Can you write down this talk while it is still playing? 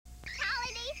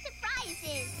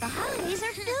The holidays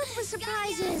are filled with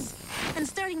surprises. And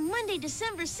starting Monday,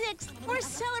 December 6th, we're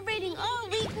celebrating all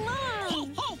week long. Ho,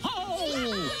 ho,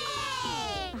 ho!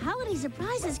 The holiday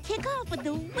surprises kick off with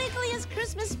the wiggliest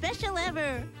Christmas special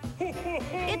ever.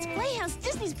 It's Playhouse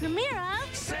Disney's premiere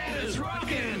of Santa's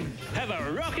Rockin'! Have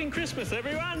a rocking Christmas,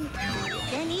 everyone!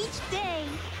 Then each day,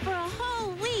 for a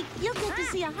whole week, you'll get to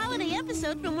see a holiday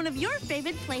episode from one of your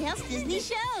favorite Playhouse Disney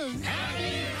shows.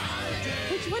 Happy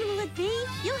holidays! Which one will it be?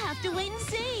 You'll have to wait and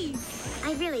see.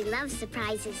 I really love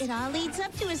surprises. It all leads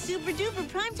up to a super-duper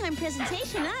primetime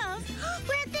presentation of...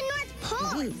 We're at the North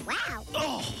Pole! Wow!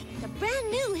 Oh! the brand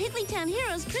new Higglytown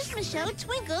Heroes Christmas show,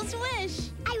 Twinkle's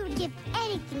Wish. I would give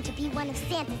anything to be one of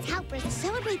Santa's helpers.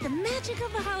 Celebrate the magic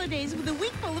of the holidays with a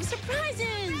week full of surprises.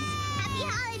 Happy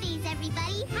holidays,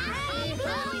 everybody! Happy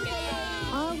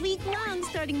holidays! All week long,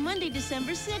 starting Monday,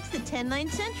 December 6th at 10/9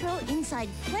 Central inside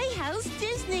Playhouse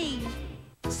Disney.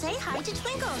 Say hi to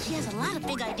Twinkle. She has a lot of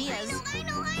big ideas I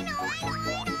know.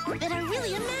 that are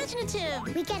really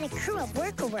imaginative. We got a crew of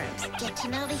workaworms. Get to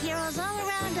know the heroes all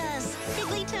around us.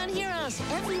 Higglytown Heroes,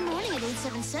 every morning at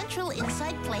 8/7 Central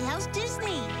inside Playhouse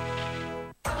Disney.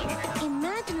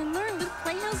 Imagine and learn with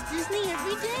Playhouse Disney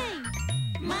every day.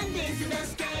 Monday's the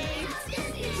best day.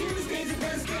 Tuesday's the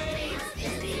best day.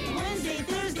 Wednesday,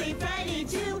 Thursday, Friday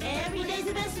too. Every day's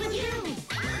the best with you.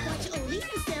 Watch Ollie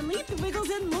and Stanley, the Wiggles,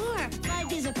 and more. 5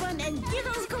 days of fun and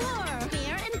giggles galore.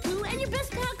 Bear and Pooh and your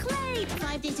best pal Clay.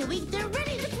 5 days a week, they're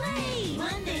ready to play.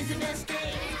 Monday's the best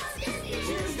day.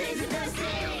 Tuesday's the best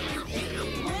day.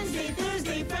 Wednesday,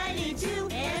 Thursday, Friday too.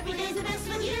 Every day's the best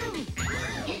with you.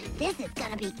 This is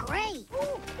gonna be great.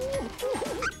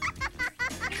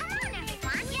 Come on,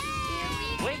 everyone.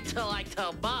 Yay! Wait till I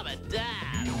tell Bob and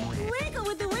Dad. Wiggle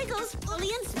with the Wiggles,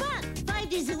 Ollie and Spot. 5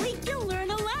 days a week, you'll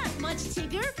learn a lot. Much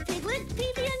Tigger, Piglet,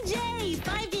 Peepy, and Jay.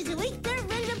 5 days a week, they're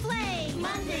ready to play.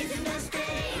 Monday's the best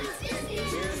day.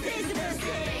 Tuesday's the best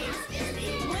day.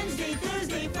 Wednesday,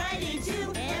 Thursday, Friday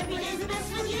too. Every day's the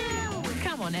best with you.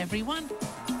 Come on, everyone.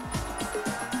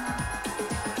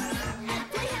 At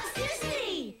Playhouse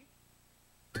Disney.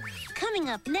 Coming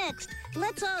up next,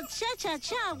 let's all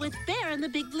cha-cha-cha with Bear in the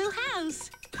Big Blue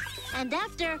House. And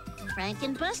after, Frank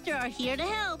and Buster are here to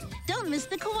help. Don't miss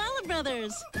the Koala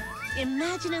Brothers.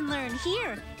 Imagine and learn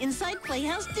here inside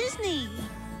Playhouse Disney.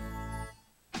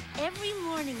 Every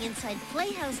morning inside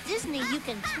Playhouse Disney, you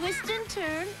can twist and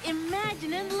turn,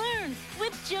 imagine and learn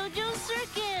with JoJo's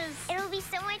Circus. It'll be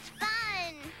so much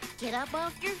fun. Get up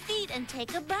off your feet and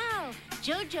take a bow.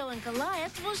 JoJo and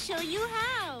Goliath will show you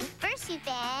how. First you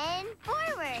bend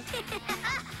forward.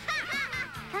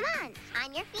 Come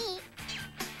on your feet.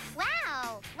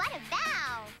 Wow, what a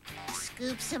bow.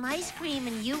 Scoop some ice cream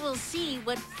and you will see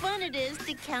what fun it is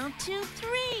to count to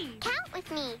 3. Count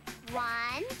with me.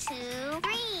 1, 2,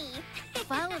 3.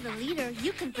 Follow the leader.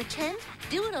 You can pretend.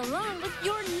 Do it along with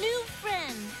your new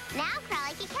friend. Now crawl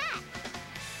like a cat.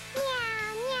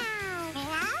 Meow, meow.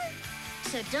 Meow?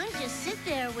 So don't just sit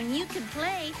there when you can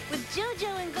play with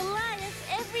JoJo and Goliath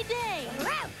every day.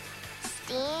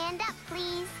 Stand up,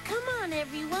 please. Come on,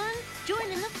 everyone. Join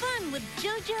in the fun with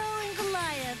JoJo and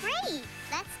Goliath. Great.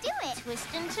 Let's do it. Twist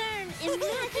and turn,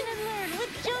 imagine and learn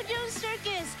with JoJo's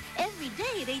Circus. Every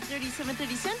day at 8:30,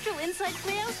 7:30 Central inside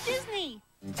Playhouse Disney.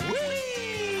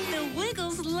 Whee! The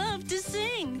Wiggles love to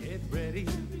sing. Get ready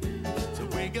to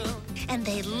wiggle. And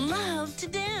they love to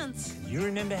dance. You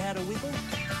remember how to wiggle?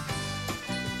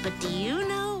 But do you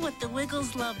know what the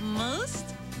Wiggles love most?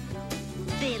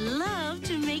 They love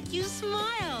to make you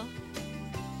smile.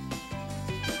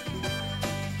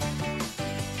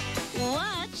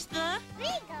 Watch the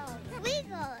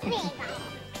Wiggle.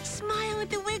 Smile with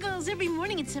the Wiggles every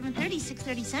morning at 7:30,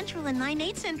 6:30 Central, and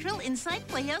 9/8 Central inside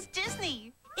Playhouse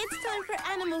Disney. It's time for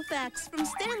Animal Facts from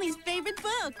Stanley's favorite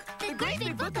book. The great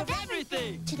big book of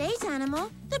everything. Today's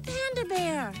animal, the panda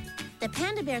bear. The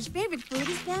panda bear's favorite food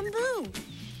is bamboo.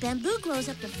 Bamboo grows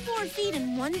up to 4 feet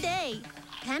in 1 day.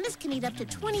 Pandas can eat up to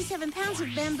 27 pounds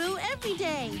of bamboo every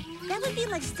day. That would be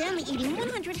like Stanley eating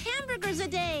 100 hamburgers a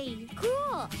day.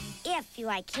 Cool. If you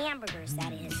like hamburgers,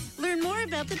 that is. Learn more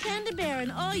about the panda bear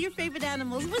and all your favorite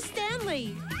animals with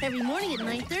Stanley. Every morning at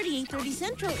 9:30, 8:30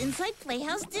 Central inside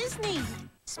Playhouse Disney.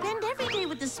 Spend every day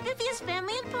with the spiffiest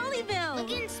family in Polyville.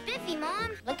 Looking spiffy,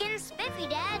 Mom. Looking spiffy,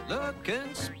 Dad.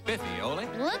 Looking spiffy, Ollie.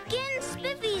 Looking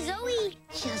spiffy, Zoe.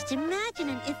 Just imagine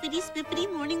an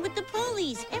ippity-spiffity morning with the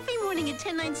Polies. Every morning at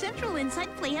 10/9 Central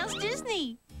inside Playhouse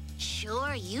Disney.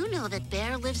 Sure, you know that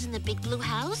Bear lives in the Big Blue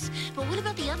House, but what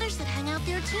about the others that hang out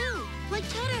there too? Like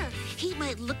Tedder. He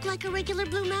might look like a regular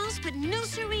blue mouse, but no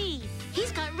siree.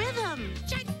 He's got rhythm.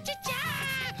 Cha-cha-cha!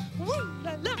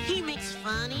 Woo-la-la! He makes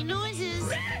funny noises.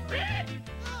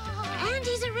 And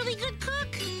he's a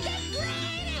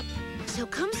So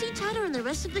come see Tutter and the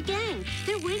rest of the gang.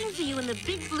 They're waiting for you in the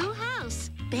big blue house.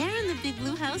 Bear in the big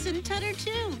blue house and Tutter,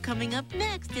 too, coming up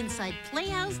next inside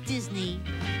Playhouse Disney.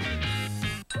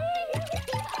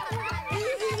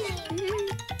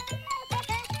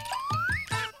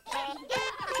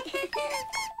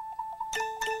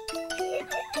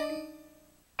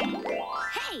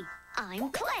 Hey, I'm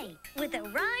Clay with a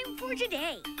rhyme for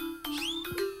today.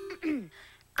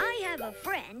 I have a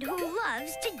friend who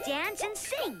loves to dance and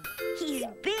sing. He's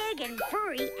big and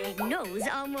furry and knows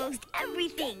almost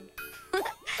everything.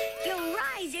 He'll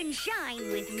rise and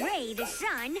shine with Ray the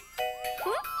sun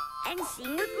and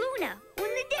sing with Luna when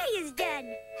the day is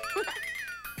done.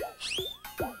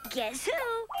 Guess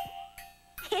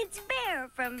who? It's Bear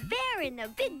from Bear in the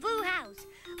Big Blue House.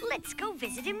 Let's go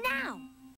visit him now.